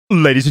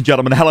Ladies and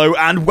gentlemen, hello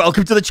and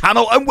welcome to the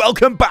channel and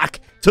welcome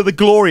back to the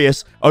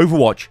glorious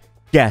Overwatch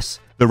Guess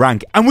the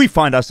Rank. And we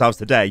find ourselves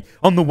today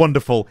on the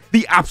wonderful,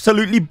 the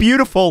absolutely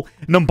beautiful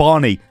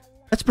Numbani.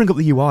 Let's bring up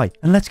the UI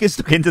and let's get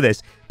stuck into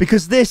this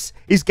because this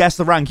is Guess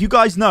the Rank. You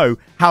guys know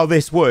how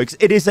this works.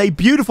 It is a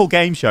beautiful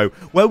game show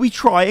where we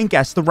try and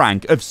guess the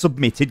rank of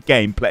submitted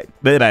gameplay.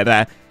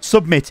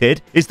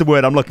 Submitted is the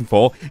word I'm looking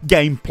for.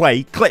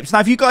 Gameplay clips.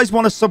 Now, if you guys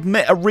want to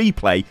submit a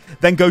replay,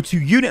 then go to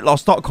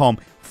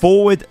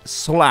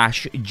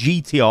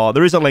unitloss.com/GTR.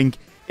 There is a link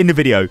in the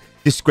video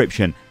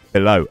description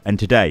below. And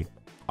today,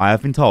 I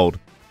have been told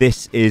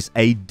this is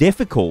a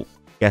difficult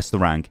Guess the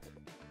Rank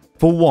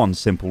for one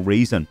simple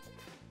reason.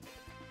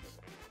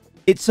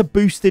 It's a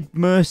boosted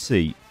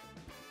Mercy.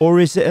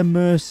 Or is it a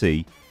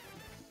Mercy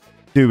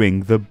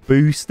doing the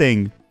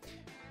boosting?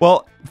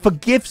 Well,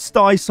 forgive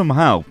Sty some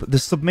help. The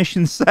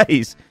submission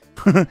says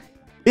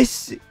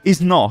this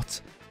is not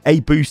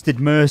a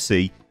boosted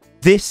Mercy.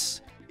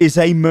 This is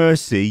a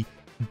Mercy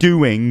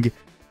doing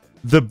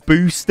the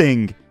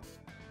boosting.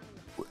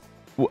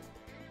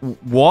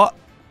 What?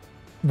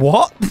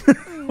 What?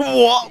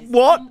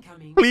 What?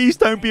 Please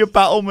don't be a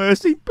battle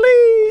Mercy,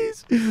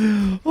 please.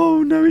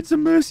 Oh no, it's a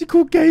Mercy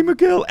called Gamer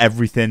Girl.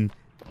 Everything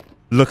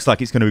looks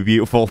like it's going to be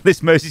beautiful.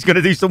 This Mercy's going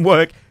to do some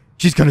work.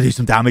 She's going to do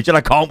some damage, and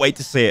I can't wait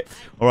to see it.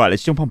 All right,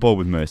 let's jump on board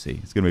with Mercy.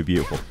 It's going to be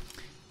beautiful.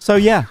 So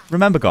yeah,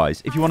 remember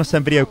guys, if you want to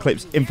send video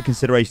clips in for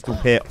consideration to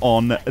appear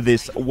on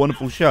this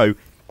wonderful show,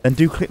 then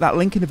do click that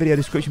link in the video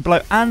description below,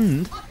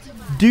 and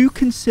do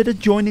consider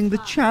joining the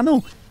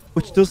channel,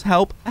 which does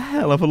help a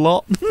hell of a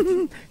lot.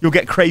 You'll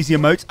get crazy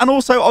emotes, and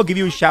also I'll give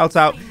you a shout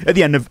out at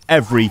the end of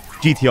every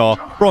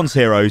GTR, Bronze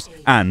Heroes,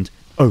 and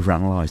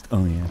Overanalyzed.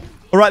 Oh yeah.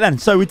 All right then,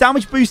 so we're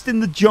damage boosting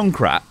the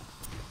Junkrat,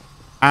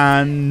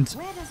 and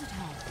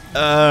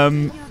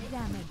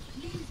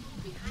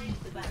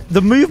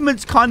the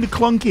movement's kind of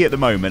clunky at the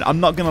moment.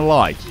 I'm not gonna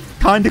lie,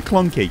 kind of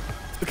clunky.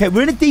 Okay,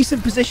 we're in a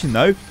decent position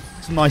though.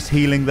 Some nice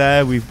healing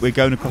there. We're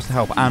going across to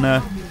help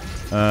Anna.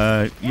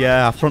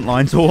 Yeah, our front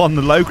line's all on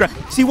the low ground.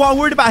 See, what I'm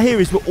worried about here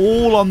is we're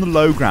all on the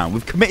low ground.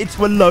 We've committed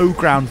to a low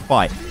ground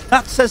fight.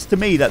 That says to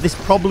me that this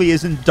probably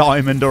isn't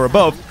diamond or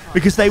above,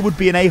 because they would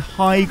be in a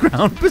high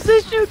ground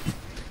position.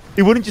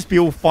 It wouldn't just be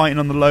all fighting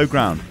on the low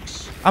ground.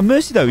 Our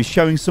Mercy, though, is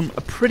showing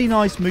a pretty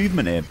nice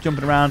movement here.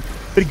 Jumping around,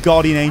 bit of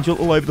Guardian Angel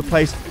all over the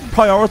place.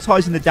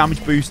 Prioritising the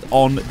damage boost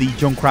on the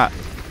Junkrat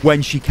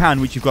when she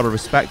can, which you've got to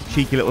respect.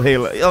 Cheeky little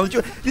healer.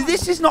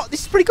 This is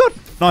pretty good.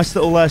 Nice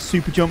little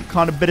super jump,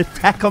 kind of bit of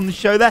tech on the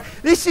show there.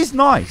 This is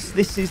nice.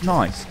 This is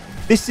nice.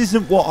 This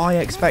isn't what I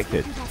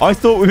expected. I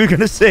thought we were going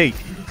to see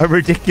a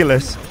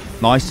ridiculous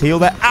nice heal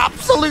there.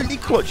 Absolutely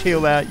clutch heal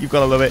there. You've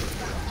got to love it.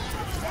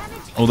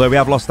 Although we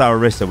have lost our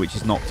Orisa, which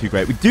is not too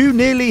great. We do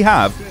nearly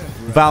have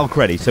Valk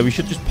ready, so we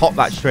should just pop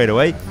that straight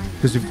away.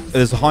 Because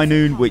there's a High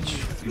Noon, which,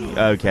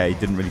 okay,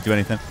 didn't really do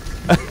anything.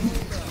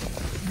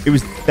 It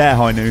was their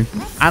High Noon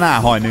and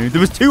our High Noon. There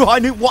was two High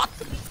Noon. What?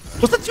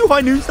 Was there two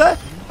High Noons there?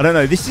 I don't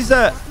know. This is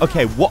a...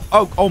 Okay, what?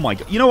 Oh my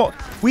God. You know what?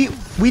 We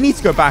need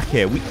to go back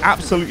here. We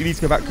absolutely need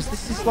to go back, because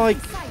this is like...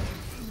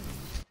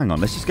 Hang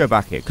on. Let's just go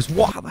back here. Because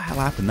what the hell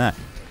happened there?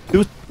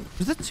 Was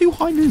there two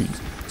High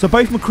Noons? So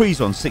both McCree's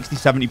on 60,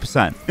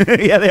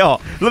 70%. Yeah, they are.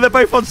 Look, they're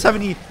both on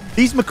 70.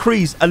 These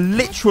McCree's are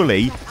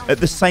literally at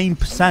the same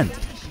percent.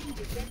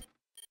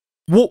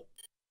 What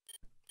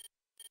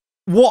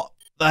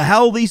the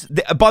hell?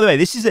 By the way,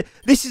 this is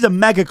a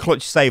mega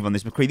clutch save on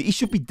this McCree. He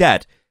should be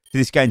dead to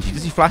this Genji.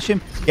 Does he flash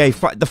him? Yeah,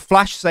 the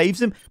flash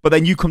saves him, but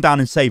then you come down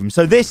and save him.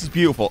 So this is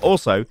beautiful.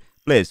 Also,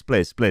 Blizz.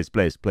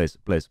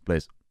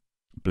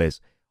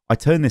 I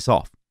turn this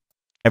off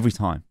every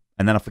time,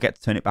 and then I forget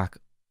to turn it back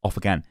off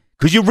again,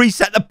 because you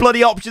reset the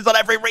bloody options on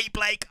every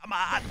replay. Come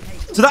on.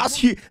 So that's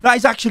huge. That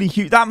is actually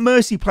huge. That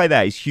Mercy play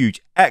there is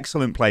huge.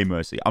 Excellent play,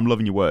 Mercy. I'm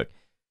loving your work.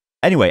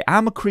 Anyway,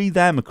 our McCree,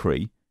 their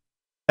McCree.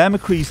 Their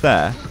McCree's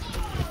there.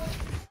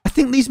 I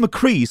think these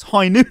McCree's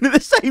High Noon at the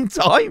same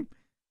time.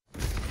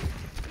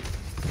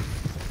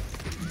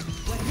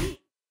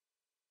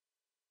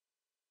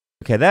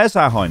 Okay, there's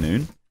our High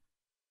Noon.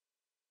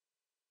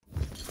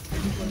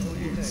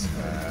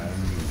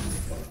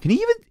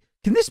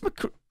 Can this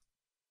McCree...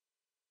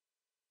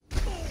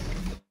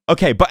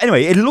 Okay, but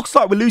anyway, it looks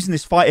like we're losing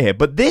this fight here,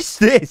 but this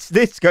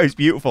goes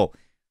beautiful.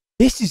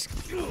 This is...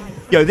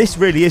 Yo, this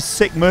really is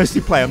sick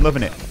Mercy play. I'm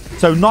loving it.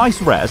 So, nice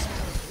res.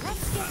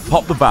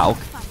 Pop the Valk.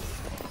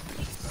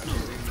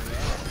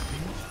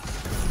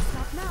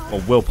 Or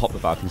we'll pop the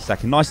Valk in a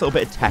second. Nice little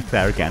bit of tech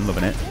there again.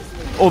 Loving it.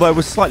 Although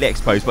we're slightly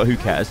exposed, but who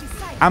cares?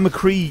 And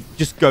McCree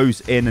just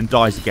goes in and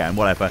dies again.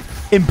 Whatever.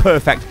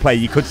 Imperfect play,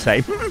 you could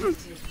say.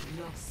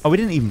 Oh, we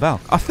didn't even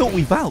Valk. I thought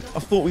we Valk. I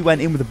thought we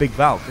went in with a big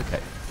Valk. Okay.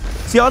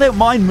 See, I don't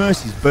mind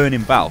Mercy's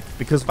burning Valk,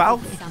 because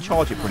Valk, you can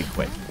charge it pretty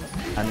quick.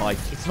 And, like,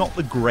 it's not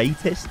the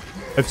greatest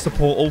of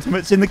support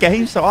ultimates in the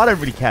game, so I don't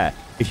really care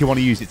if you want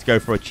to use it to go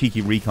for a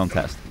cheeky recon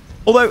test.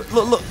 Although,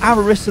 look, our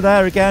Orisa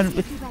there again.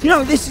 You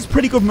know, this is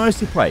pretty good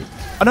Mercy play.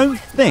 I don't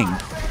think...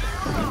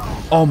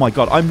 Oh my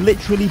God, I'm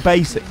literally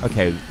basic.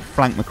 Okay,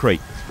 flank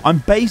McCree. I'm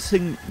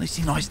basing... You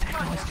see, nice tech,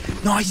 nice.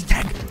 Nice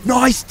tech.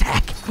 Nice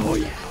tech. Oh,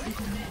 yeah.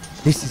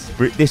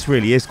 This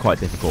really is quite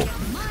difficult.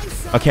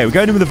 Okay, we're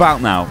going in with the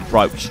Valk now.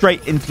 Right,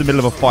 straight into the middle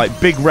of a fight.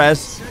 Big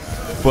res.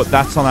 But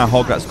that's on our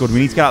hog. That's good. We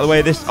need to get out of the way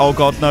of this. Oh,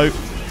 God, no.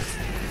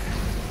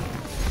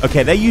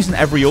 Okay, they're using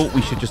every ult.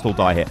 We should just all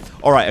die here.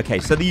 All right, okay.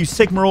 So they use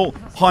Sigma ult,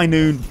 High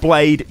Noon,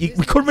 Blade.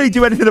 We couldn't really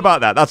do anything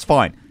about that. That's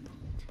fine.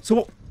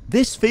 So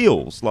this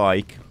feels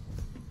like...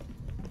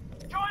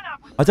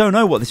 I don't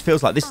know what this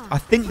feels like. I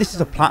think this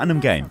is a Platinum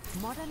game.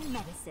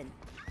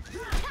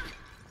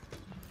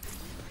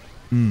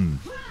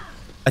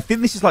 I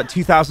think this is like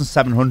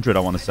 2,700, I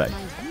want to say.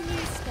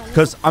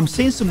 Because I'm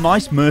seeing some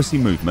nice Mercy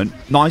movement,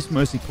 nice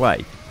Mercy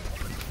play.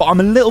 But I'm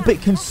a little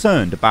bit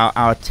concerned about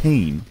our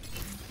team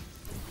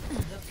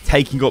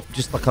taking up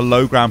just like a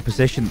low ground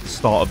position at the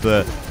start of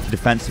the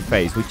defensive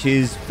phase, which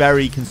is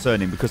very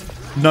concerning because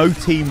no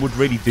team would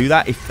really do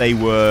that if they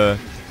were...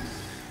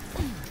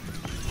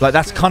 Like,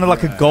 that's kind of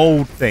like a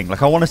gold thing.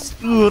 Like, I want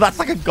to... That's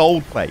like a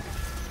gold play.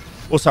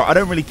 Also, I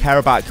don't really care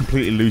about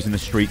completely losing the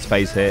streets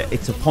phase here.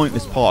 It's a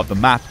pointless part of the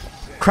map.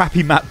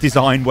 Crappy map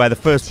design where the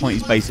first point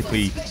is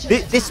basically...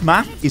 This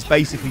map is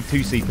basically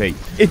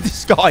 2CP in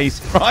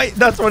disguise, right?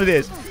 That's what it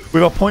is.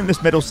 With a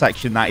pointless middle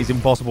section that is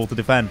impossible to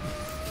defend.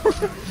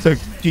 So,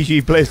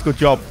 GG, Blizz, good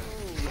job.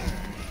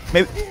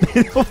 Maybe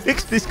they'll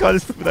fix this kind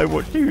of stuff with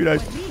Overwatch 2, who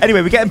knows?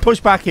 Anyway, we're getting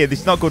pushed back here.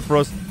 This is not good for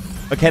us.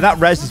 Okay, that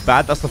res is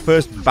bad. That's the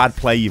first bad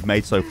play you've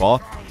made so far.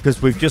 Because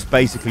we've just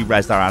basically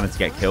rezzed our Ana to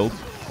get killed.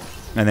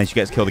 And then she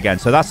gets killed again.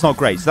 So that's not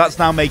great. So that's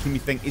now making me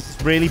think, is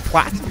this really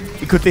plat?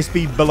 Could this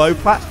be below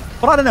plat?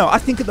 But I don't know. I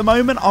think at the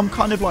moment, I'm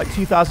kind of like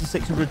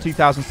 2,600,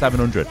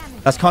 2,700.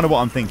 That's kind of what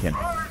I'm thinking.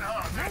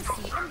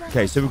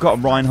 Okay, so we've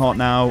got Reinhardt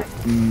now.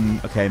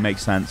 Okay,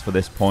 makes sense for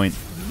this point.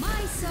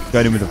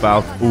 Going in with the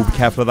Valk. Oh, be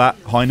careful of that.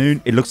 High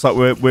Noon. It looks like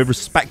we're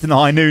respecting the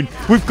High Noon.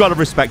 We've got to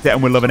respect it,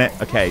 and we're loving it.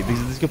 Okay, this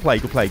is good play,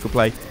 good play, good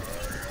play.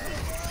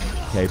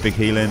 Okay, big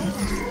healing.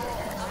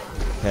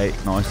 Okay,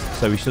 nice.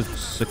 So we should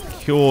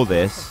secure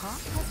this.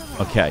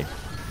 Okay.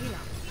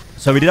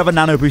 So we did have a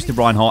nano boosted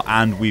Reinhardt,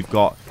 and we've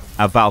got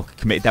our Valk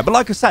committed there. But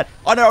like I said,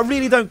 I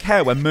really don't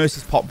care when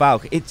Mercy's pop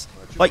Valk. It's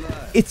like,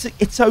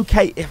 it's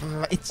okay.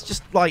 It's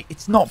just like,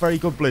 it's not very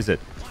good, Blizzard.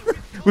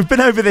 We've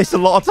been over this a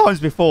lot of times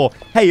before.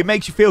 Hey, it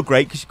makes you feel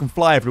great because you can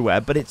fly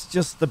everywhere, but it's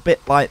just a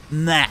bit like,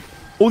 nah.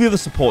 All the other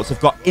supports have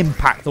got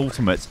impact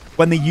ultimates.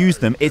 When they use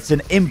them, it's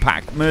an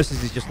impact.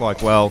 Mercy's is just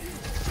like, well,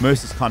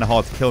 Mercy's kind of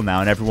hard to kill now,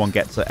 and everyone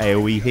gets an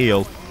AoE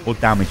heal or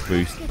damage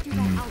boost.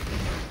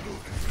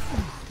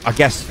 I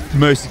guess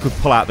Mercy could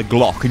pull out the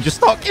Glock and just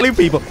start killing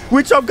people,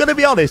 which I'm going to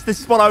be honest, this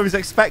is what I was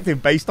expecting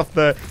based off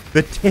the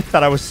tip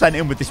that I was sent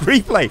in with this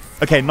replay.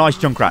 Okay, nice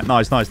Junkrat.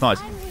 Nice, nice, nice.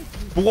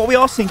 But what we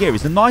are seeing here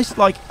is a nice,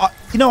 like,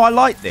 you know, I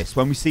like this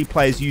when we see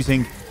players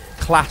using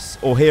class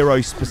or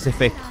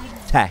hero-specific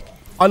tech.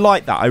 I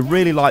like that. I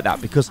really like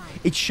that because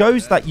it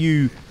shows that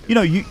you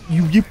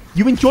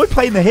enjoy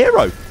playing the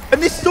hero.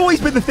 And this has always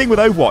been the thing with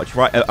Overwatch,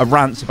 right? A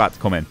rant's about to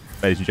come in,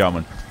 ladies and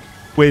gentlemen.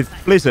 With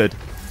Blizzard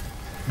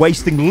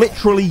wasting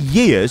literally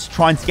years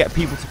trying to get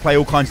people to play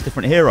all kinds of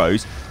different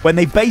heroes when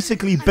they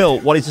basically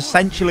built what is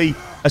essentially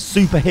a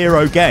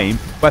superhero game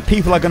where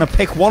people are going to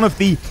pick one of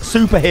the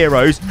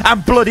superheroes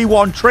and bloody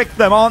one trick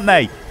them, aren't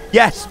they?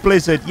 Yes,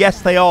 Blizzard.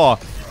 Yes, they are.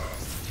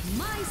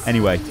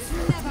 Anyway,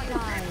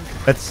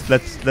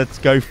 let's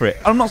go for it.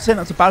 I'm not saying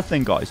that's a bad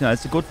thing, guys. You know,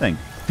 it's a good thing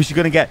because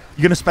you're going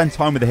to spend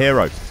time with the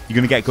hero. You're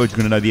going to get good. You're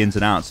going to know the ins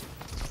and outs.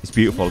 It's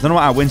beautiful. I don't know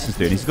what our Winston's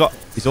doing. He's got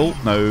his ult.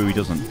 No, he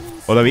doesn't.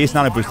 Although he is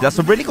nano boosted. That's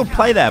a really good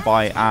play there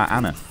by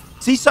Ana.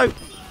 See, so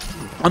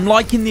I'm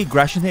liking the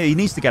aggression here. He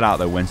needs to get out,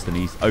 though, Winston.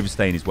 He's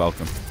overstaying his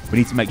welcome. We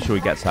need to make sure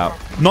he gets out.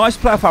 Nice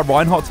play for our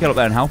Reinhardt to get up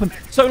there and help him.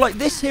 So, like,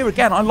 this here,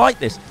 again, I like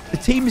this. The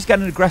team is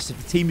getting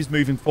aggressive. The team is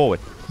moving forward.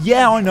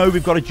 Yeah, I know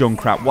we've got a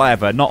Junkrat,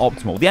 whatever, not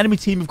optimal. The enemy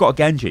team have got a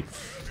Genji.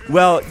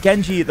 Well,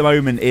 Genji at the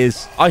moment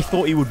is... I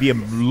thought he would be a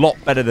lot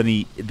better than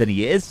he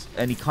is,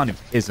 and he kind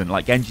of isn't.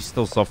 Like, Genji's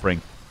still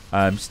suffering.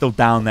 Still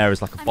down there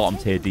as like a bottom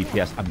tier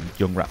DPS. I mean,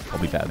 Junkrat's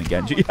probably better than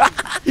Genji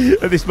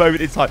at this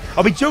moment in time.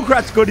 I mean,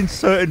 Junkrat's good in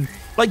certain...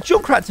 Like,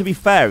 Junkrat, to be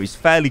fair, is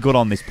fairly good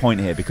on this point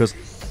here because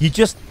you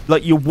just...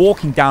 Like, you're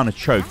walking down a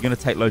choke. You're going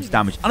to take loads of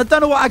damage. And I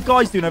don't know what our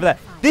guy's doing over there.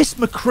 This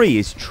McCree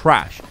is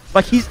trash.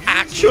 Like, he's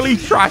actually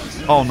trash.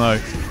 Oh, no.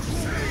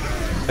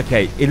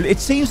 Okay, it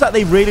seems that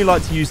they really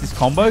like to use this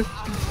combo,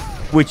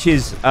 which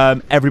is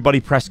everybody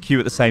press Q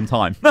at the same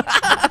time.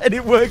 And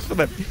it works for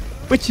them,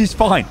 which is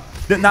fine.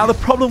 Now, the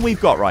problem we've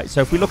got, right,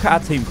 so if we look at our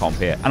team comp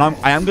here, and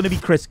I am going to be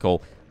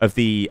critical of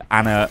the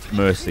Ana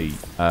Mercy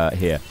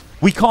here.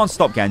 We can't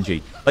stop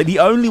Genji. Like, the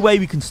only way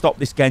we can stop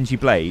this Genji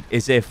Blade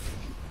is if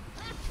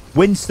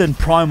Winston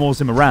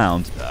primals him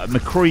around,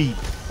 McCree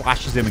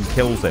flashes him and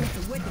kills him.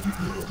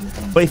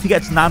 But if he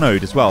gets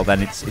nanoed as well,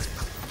 then it's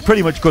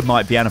pretty much good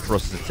night Vienna for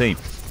us as a team.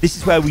 This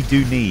is where we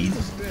do need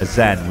a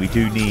Zen. We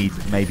do need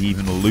maybe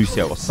even a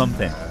Lucio or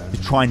something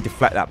to try and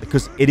deflect that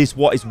because it is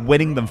what is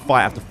winning them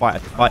fight after fight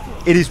after fight.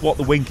 It is what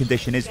the win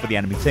condition is for the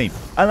enemy team.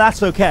 And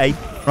that's okay,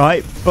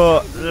 right?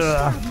 But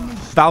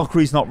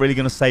Valkyrie's not really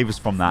going to save us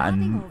from that.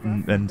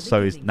 And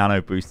so is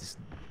Nano Boost.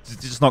 It's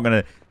It's just not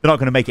gonna. They're not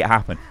gonna make it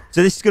happen.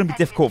 So this is gonna be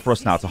difficult for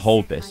us now to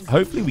hold this.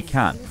 Hopefully we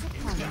can,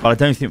 but I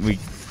don't think we.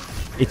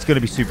 It's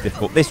gonna be super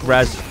difficult. This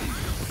res.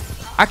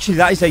 Actually,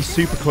 that is a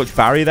super clutch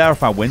barrier there. I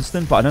found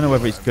Winston, but I don't know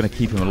whether it's gonna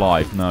keep him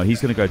alive. No,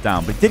 he's gonna go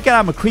down. But he did get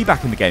our McCree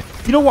back in the game.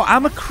 You know what,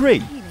 our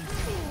McCree,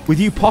 with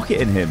you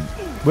pocketing him,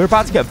 we're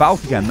about to get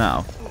Valk again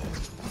now.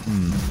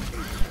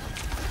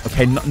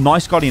 Okay,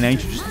 nice Guardian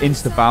Angel, just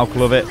insta Valk,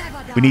 love it.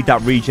 We need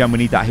that regen, we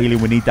need that healing,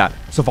 we need that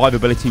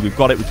survivability. We've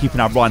got it, we're keeping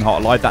our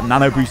Reinhardt alive. That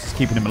nano boost is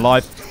keeping him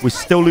alive. We're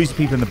still losing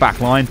people in the back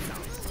line.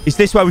 Is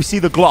this where we see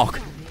the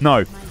Glock?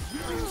 No.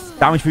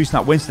 Damage boost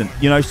on that Winston.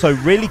 You know, so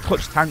really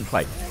clutch tank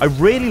play. I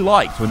really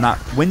liked when that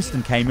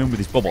Winston came in with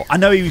his bubble. I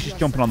know he was just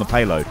jumping on the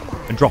payload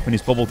and dropping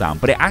his bubble down,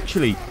 but it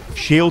actually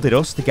shielded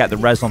us to get the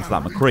res onto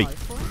that McCree.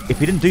 If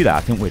he didn't do that,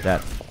 I think we're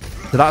dead.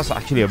 So that's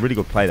actually a really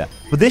good play there.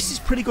 But this is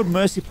pretty good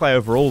Mercy play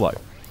overall, though.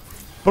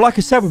 But like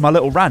I said with my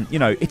little rant, you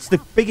know, it's the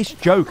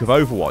biggest joke of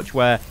Overwatch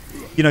where,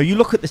 you know, you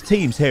look at the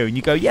teams here and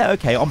you go, yeah,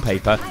 okay, on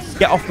paper,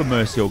 get off the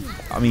Mercy, or,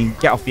 I mean,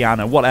 get off the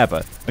Ana,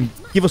 whatever, and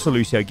give us a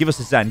Lucio, give us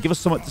a Zen, give us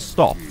something to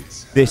stop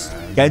this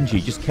Genji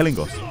just killing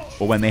us.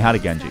 Or when they had a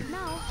Genji.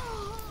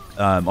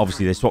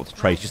 Obviously, they swapped to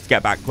Trace just to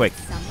get back quick.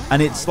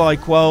 And it's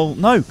like, well,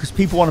 no, because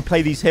people want to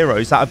play these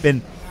heroes that have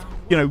been,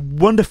 you know,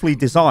 wonderfully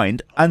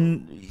designed.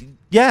 And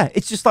yeah,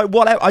 it's just like,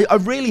 whatever. I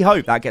really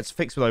hope that gets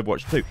fixed with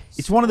Overwatch 2.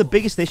 It's one of the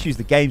biggest issues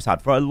the game's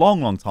had for a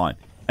long, long time.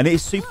 And it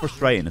is super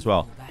frustrating as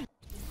well.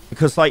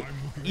 Because, like,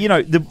 you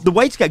know, the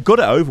way to get good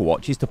at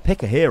Overwatch is to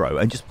pick a hero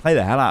and just play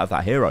the hell out of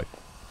that hero.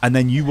 And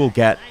then you will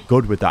get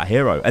good with that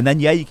hero. And then,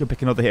 yeah, you can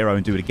pick another hero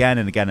and do it again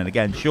and again and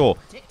again, sure.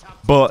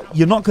 But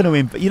you're not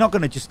going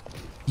to just...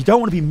 You don't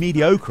want to be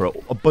mediocre at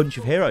a bunch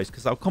of heroes,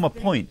 because there'll come a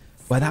point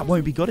where that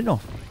won't be good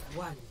enough.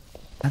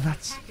 And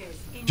that's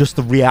just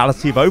the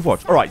reality of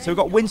Overwatch. All right, so we've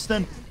got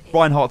Winston,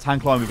 Reinhardt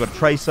tank line. We've got a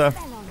Tracer,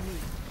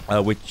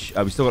 which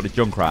we still got the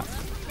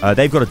Junkrat.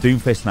 They've got a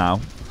Doomfist now.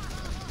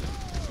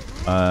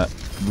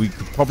 We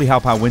could probably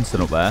help our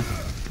Winston up there.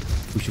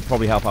 We should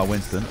probably help our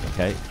Winston.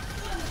 Okay.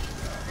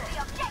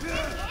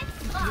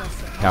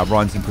 Okay, our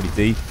Ryan's in pretty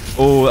deep.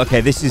 Oh, okay,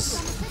 this is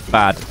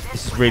bad.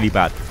 This is really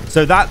bad.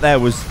 So that there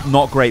was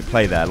not great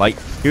play there. Like,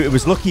 it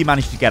was lucky you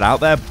managed to get out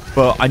there,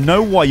 but I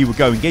know why you were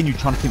going in. You're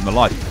trying to keep them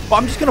alive. But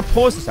I'm just going to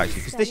pause this,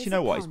 actually, because this, you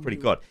know what, is pretty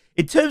good.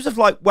 In terms of,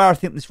 like, where I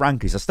think this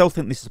rank is, I still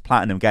think this is a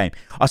platinum game.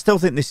 I still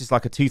think this is,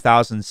 like, a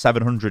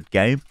 2,700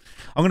 game.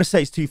 I'm going to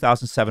say it's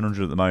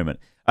 2,700 at the moment.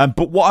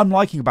 But what I'm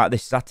liking about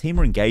this is our team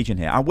are engaging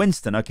here. And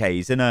Winston, okay,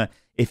 he's in a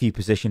iffy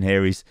position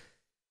here.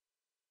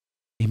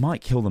 He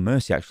might kill the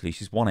Mercy, actually.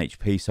 She's 1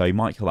 HP, so he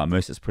might kill that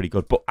Mercy. That's pretty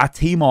good. But our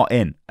team are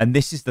in. And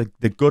this is the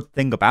good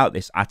thing about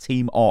this. Our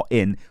team are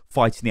in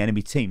fighting the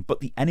enemy team. But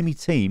the enemy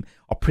team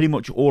are pretty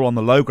much all on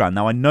the low ground.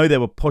 Now, I know they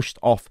were pushed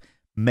off.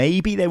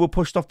 Maybe they were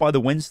pushed off by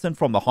the Winston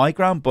from the high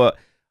ground. But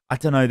I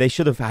don't know. They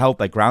should have held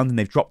their ground, and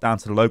they've dropped down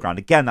to the low ground.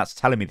 Again, that's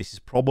telling me this is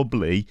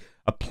probably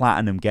a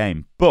platinum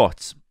game.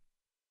 But,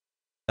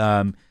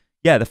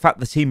 yeah, the fact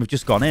the team have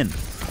just gone in.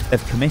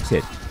 They've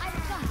committed.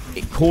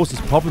 It causes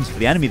problems for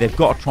the enemy. They've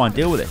got to try and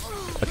deal with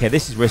this. Okay,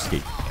 this is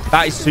risky.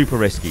 That is super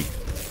risky.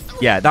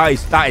 Yeah, that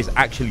is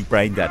actually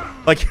brain dead.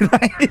 Like,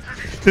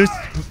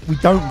 we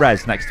don't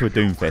res next to a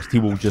Doomfist. He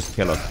will just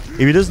kill us. If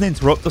he doesn't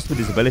interrupt us with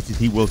his abilities,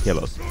 he will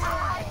kill us.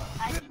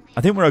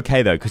 I think we're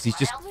okay, though, because he's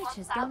just...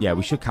 Yeah,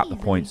 we should cap the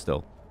point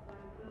still.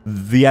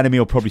 The enemy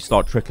will probably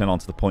start trickling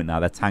onto the point now.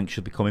 Their tank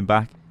should be coming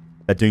back.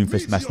 Their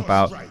Doomfist messing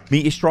about.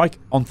 Meteor Strike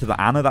onto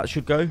the Ana, that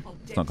should go.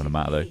 It's not going to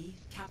matter, though.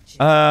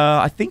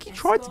 I think he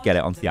tried to get it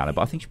onto the Ana,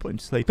 but I think she put him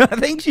to sleep. I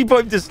think she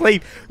put him to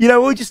sleep. You know,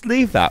 we'll just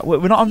leave that.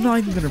 I'm not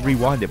even going to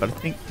rewind it, but I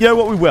think... You know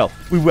what? We will.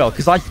 We will,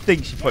 because I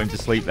think she put him to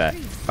sleep there.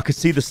 I could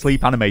see the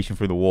sleep animation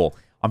through the wall.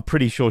 I'm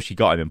pretty sure she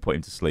got him and put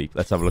him to sleep.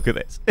 Let's have a look at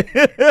this.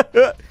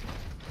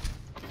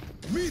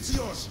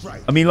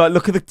 I mean, like,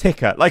 look at the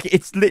ticker. Like,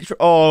 it's literally...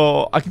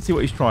 Oh, I can see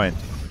what he's trying.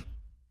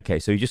 Okay,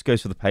 so he just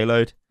goes for the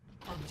payload.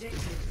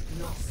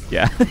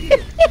 Yeah.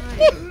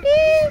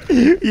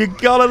 You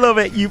gotta love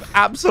it. You've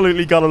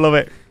absolutely gotta love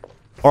it.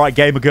 All right,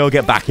 gamer girl,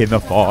 get back in the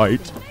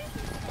fight.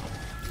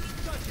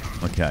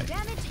 Okay.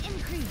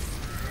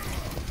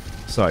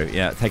 So,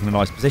 yeah, taking a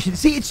nice position.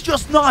 See, it's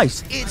just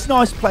nice. It's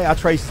nice to play our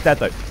Tracer dead,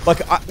 though. Like,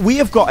 we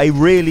have got a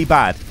really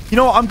bad... You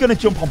know what? I'm going to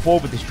jump on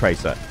board with this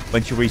Tracer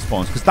when she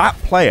respawns, because that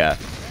player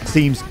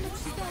seems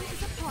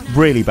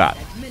really bad.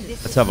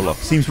 Let's have a look.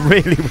 Seems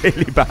really,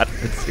 really bad.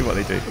 Let's see what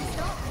they do.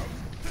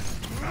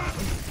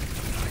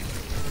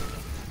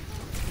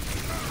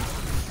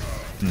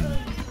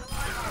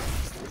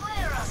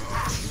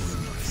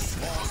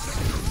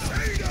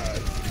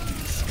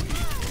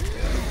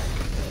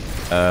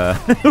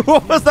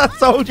 What was that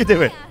soldier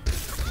doing?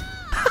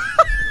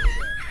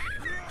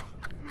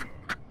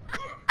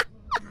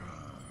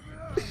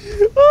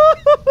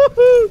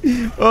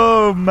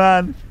 Oh,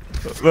 man.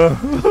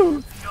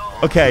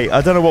 Okay,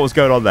 I don't know what was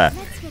going on there.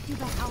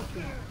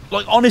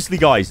 Like, honestly,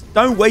 guys,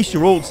 don't waste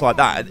your ults like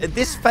that. At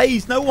this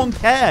phase, no one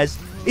cares.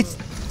 It's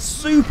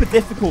super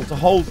difficult to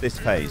hold this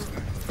phase.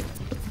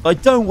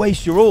 Like, don't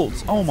waste your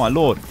ults. Oh, my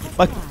lord.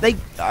 Like,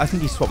 I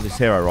think he swapped his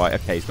hero, right?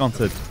 Okay, he's gone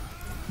to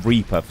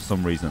Reaper for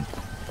some reason.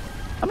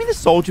 I mean, the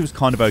Soldier was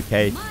kind of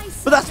okay.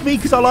 But that's me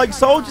because I like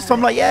Soldier, so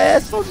I'm like, yeah,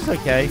 Soldier's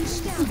okay.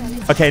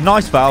 Okay,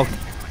 nice Val.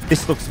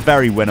 This looks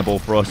very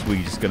winnable for us.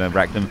 We're just going to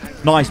wreck them.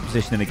 Nice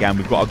positioning again.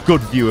 We've got a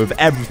good view of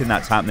everything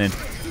that's happening.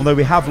 Although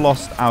we have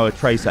lost our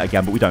Tracer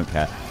again, but we don't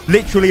care.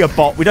 Literally a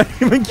bot. We don't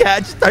even care.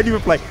 Just don't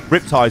even play.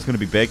 Riptide is going to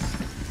be big.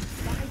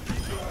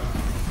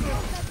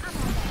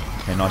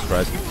 Okay, nice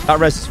res. That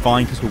res is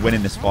fine because we're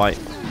winning this fight.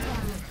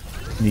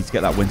 We need to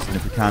get that Winston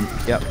if we can.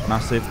 Yep,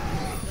 massive.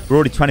 We're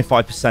already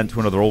 25% to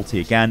another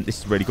ulti again. This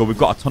is really good. We've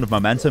got a ton of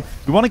momentum.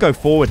 We want to go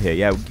forward here.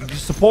 Yeah,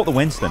 just support the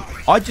Winston.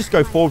 I'd just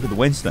go forward with the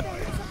Winston.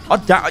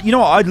 You know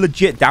what? I'd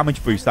legit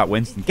damage boost that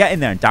Winston. Get in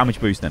there and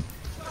damage boost him.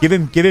 Give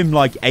him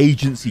like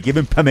agency. Give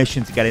him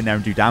permission to get in there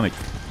and do damage.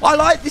 I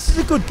like this. Is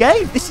a good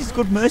game. This is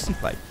good Mercy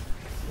play.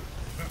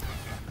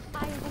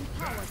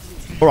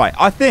 All right,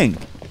 I think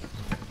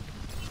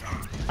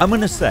I'm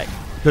going to say,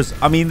 because,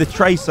 I mean, the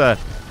Tracer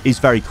is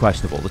very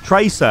questionable. The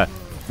Tracer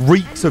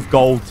reeks of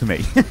gold to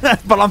me.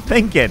 But I'm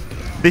thinking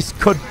this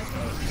could,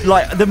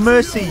 like, the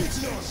Mercy,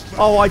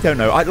 oh, I don't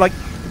know.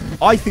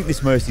 I think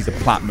this Mercy's a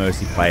plat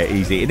Mercy player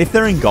easy. And if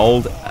they're in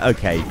gold,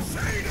 okay,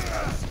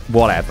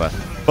 whatever.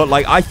 But,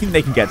 like, I think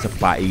they can get to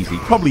plat easy.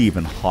 Probably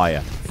even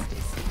higher.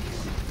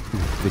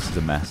 This is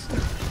a mess.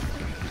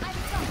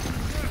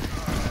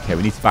 Okay,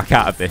 we need to back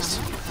out of this.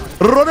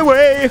 Run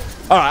away!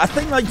 Alright, I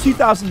think like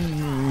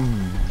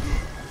 2,000...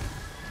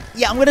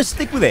 Yeah, I'm going to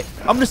stick with it.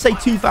 I'm going to say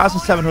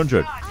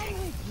 2,700.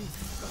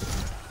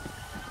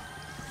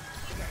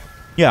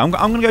 Yeah, I'm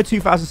going to go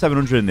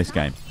 2,700 in this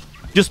game.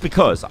 Just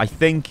because I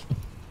think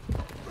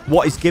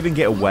what is giving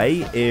it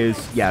away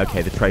is... Yeah,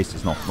 okay, the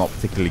Tracer's not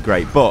particularly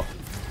great. But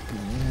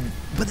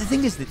the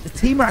thing is that the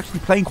team are actually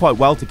playing quite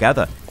well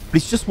together. But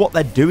it's just what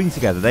they're doing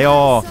together. They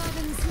are...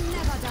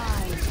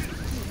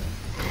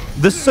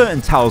 There's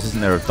certain tells,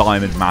 isn't there, of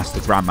Diamond Master,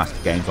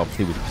 Grandmaster games,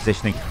 obviously, with the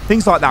positioning.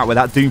 Things like that, where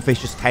that Doomfish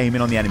just came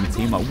in on the enemy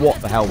team. Like, what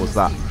the hell was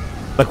that?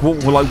 Like,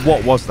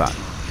 what was that?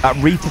 That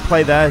Rita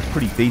play there is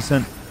pretty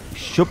decent. We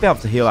should be able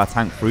to heal our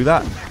tank through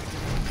that.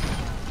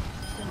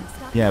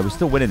 Yeah, we're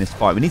still winning this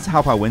fight. We need to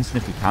help our Winston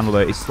if we can, although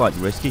it's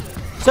slightly risky.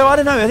 So, I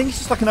don't know. I think it's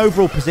just like an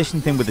overall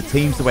positioning thing with the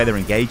teams, the way they're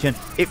engaging.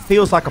 It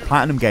feels like a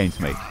Platinum game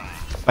to me,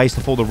 based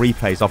off all the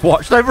replays I've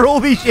watched over all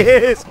these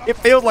years. It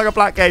feels like a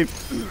Plat game.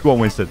 Go on,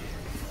 Winston.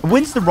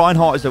 Winston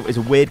Reinhardt is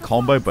a weird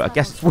combo, but I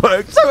guess it's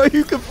worked. So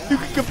who can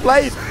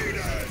complain?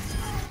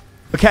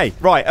 Okay,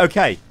 right,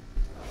 okay.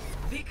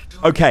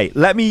 Okay,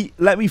 let me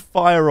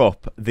fire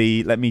up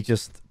the... Let me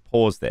just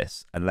pause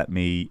this and let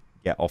me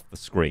get off the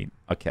screen.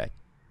 Okay,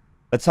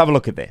 let's have a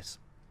look at this.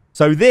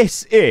 So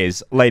this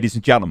is, ladies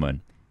and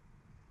gentlemen...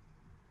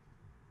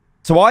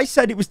 So I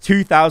said it was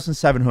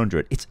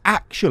 2,700. It's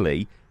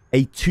actually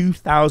a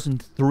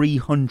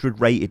 2,300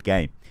 rated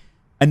game.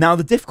 And now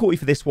the difficulty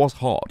for this was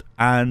hard.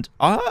 And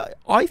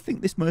I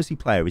think this Mercy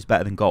player is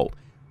better than Gold.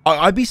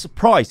 I'd be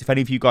surprised if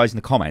any of you guys in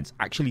the comments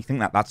actually think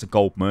that that's a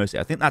Gold Mercy.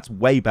 I think that's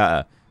way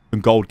better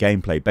than Gold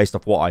gameplay based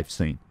off what I've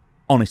seen.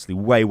 Honestly,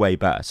 way, way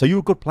better. So you're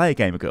a good player,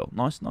 Gamer Girl.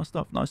 Nice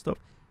stuff, nice stuff.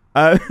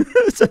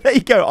 So there you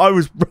go. I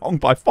was wrong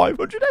by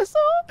 500 SR.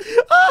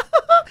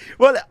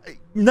 Well,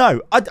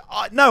 no,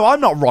 no,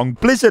 I'm not wrong.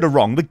 Blizzard are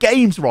wrong. The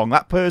game's wrong.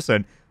 That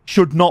person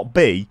should not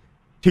be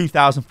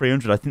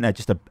 2,300. I think they're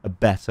just a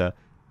better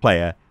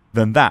player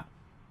than that.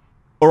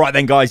 All right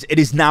then, guys, it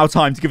is now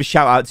time to give a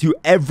shout out to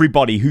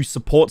everybody who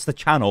supports the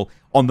channel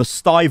on the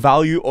Sty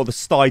value or the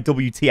Sty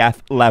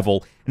WTF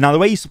level. Now, the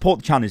way you support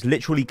the channel is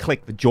literally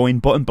click the join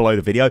button below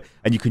the video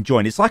and you can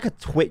join. It's like a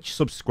Twitch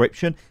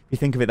subscription, if you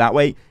think of it that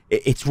way.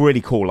 It's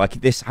really cool.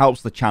 Like, this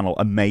helps the channel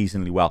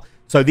amazingly well.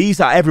 So these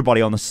are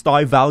everybody on the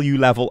Sty value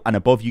level and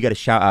above. You get a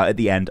shout out at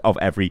the end of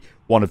every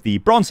one of the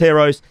bronze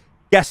heroes,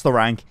 guess the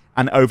rank,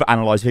 and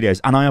overanalyze videos.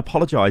 And I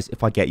apologize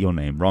if I get your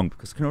name wrong,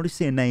 because I can already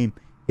see a name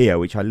here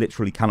which I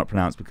literally cannot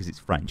pronounce because it's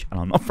French and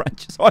I'm not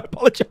French, so I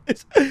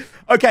apologize.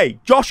 Okay,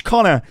 Josh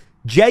Connor,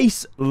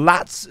 Jace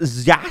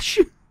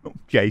Latzzash,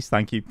 Jace,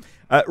 thank you,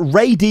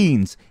 Ray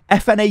Deans,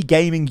 FNA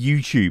Gaming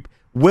YouTube,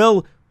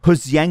 Will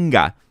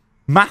Huzienga,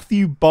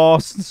 Matthew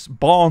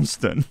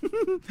Barnston,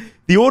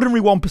 The Ordinary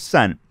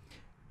 1%,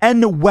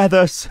 N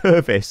Weather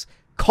Service,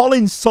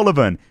 Colin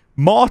Sullivan,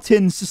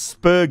 Martin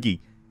Spurgy,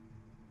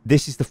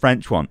 this is the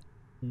French one,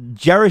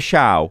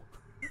 Jerichow,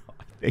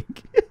 I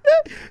think,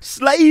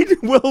 Slade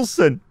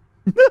Wilson,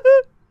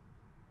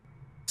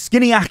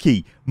 Skinny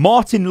Aki,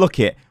 Martin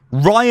Luckett,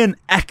 Ryan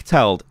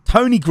Echteld,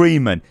 Tony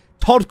Greenman,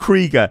 Todd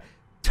Krieger,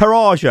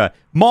 Taraja,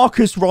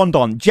 Marcus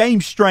Rondon,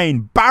 James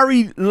Strain,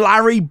 Barry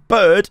Larry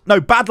Bird. No,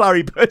 Bad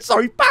Larry Bird.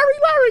 Sorry, Barry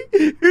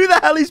Larry. Who the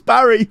hell is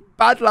Barry?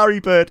 Bad Larry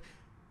Bird.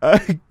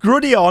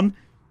 Grudion,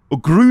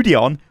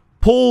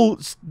 Paul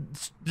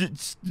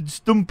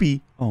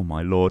Stumpy. Oh,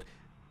 my Lord.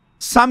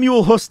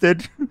 Samuel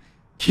Husted.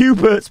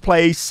 Qbert's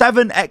Plays,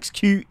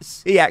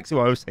 7XQCX, who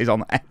I always say is on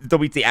the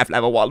WTF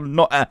level.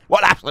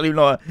 What absolute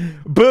not.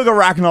 Burger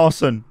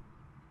Ragnarsson.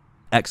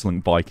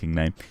 Excellent Viking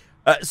name.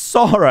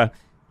 Sarah,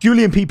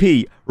 Julian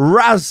PP,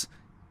 Raz,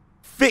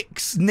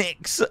 Fix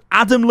Nix,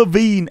 Adam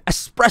Levine,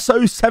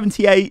 Espresso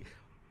 78,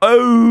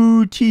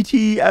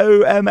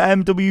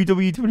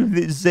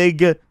 OTTOMMWW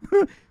Zig,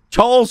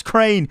 Charles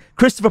Crane,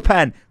 Christopher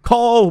Penn,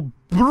 Carl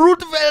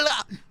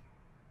Brudvella.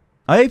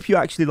 I hope you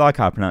actually like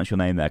how I pronounce your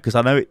name there, because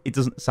I know it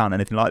doesn't sound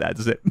anything like that,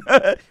 does it?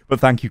 But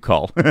thank you,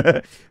 Carl.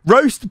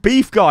 Roast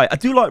Beef Guy. I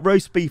do like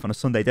roast beef on a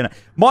Sunday dinner.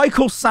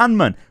 Michael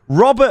Sandman.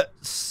 Robert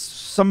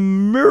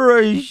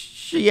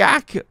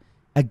Samurashiak.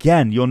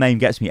 Again, your name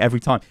gets me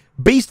every time.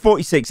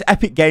 Beast46,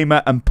 Epic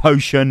Gamer, and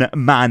Potion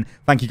Man.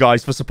 Thank you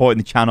guys for supporting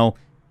the channel.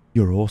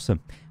 You're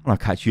awesome. And I'll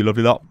catch you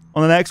lovely lot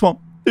on the next one.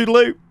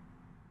 Toodaloo.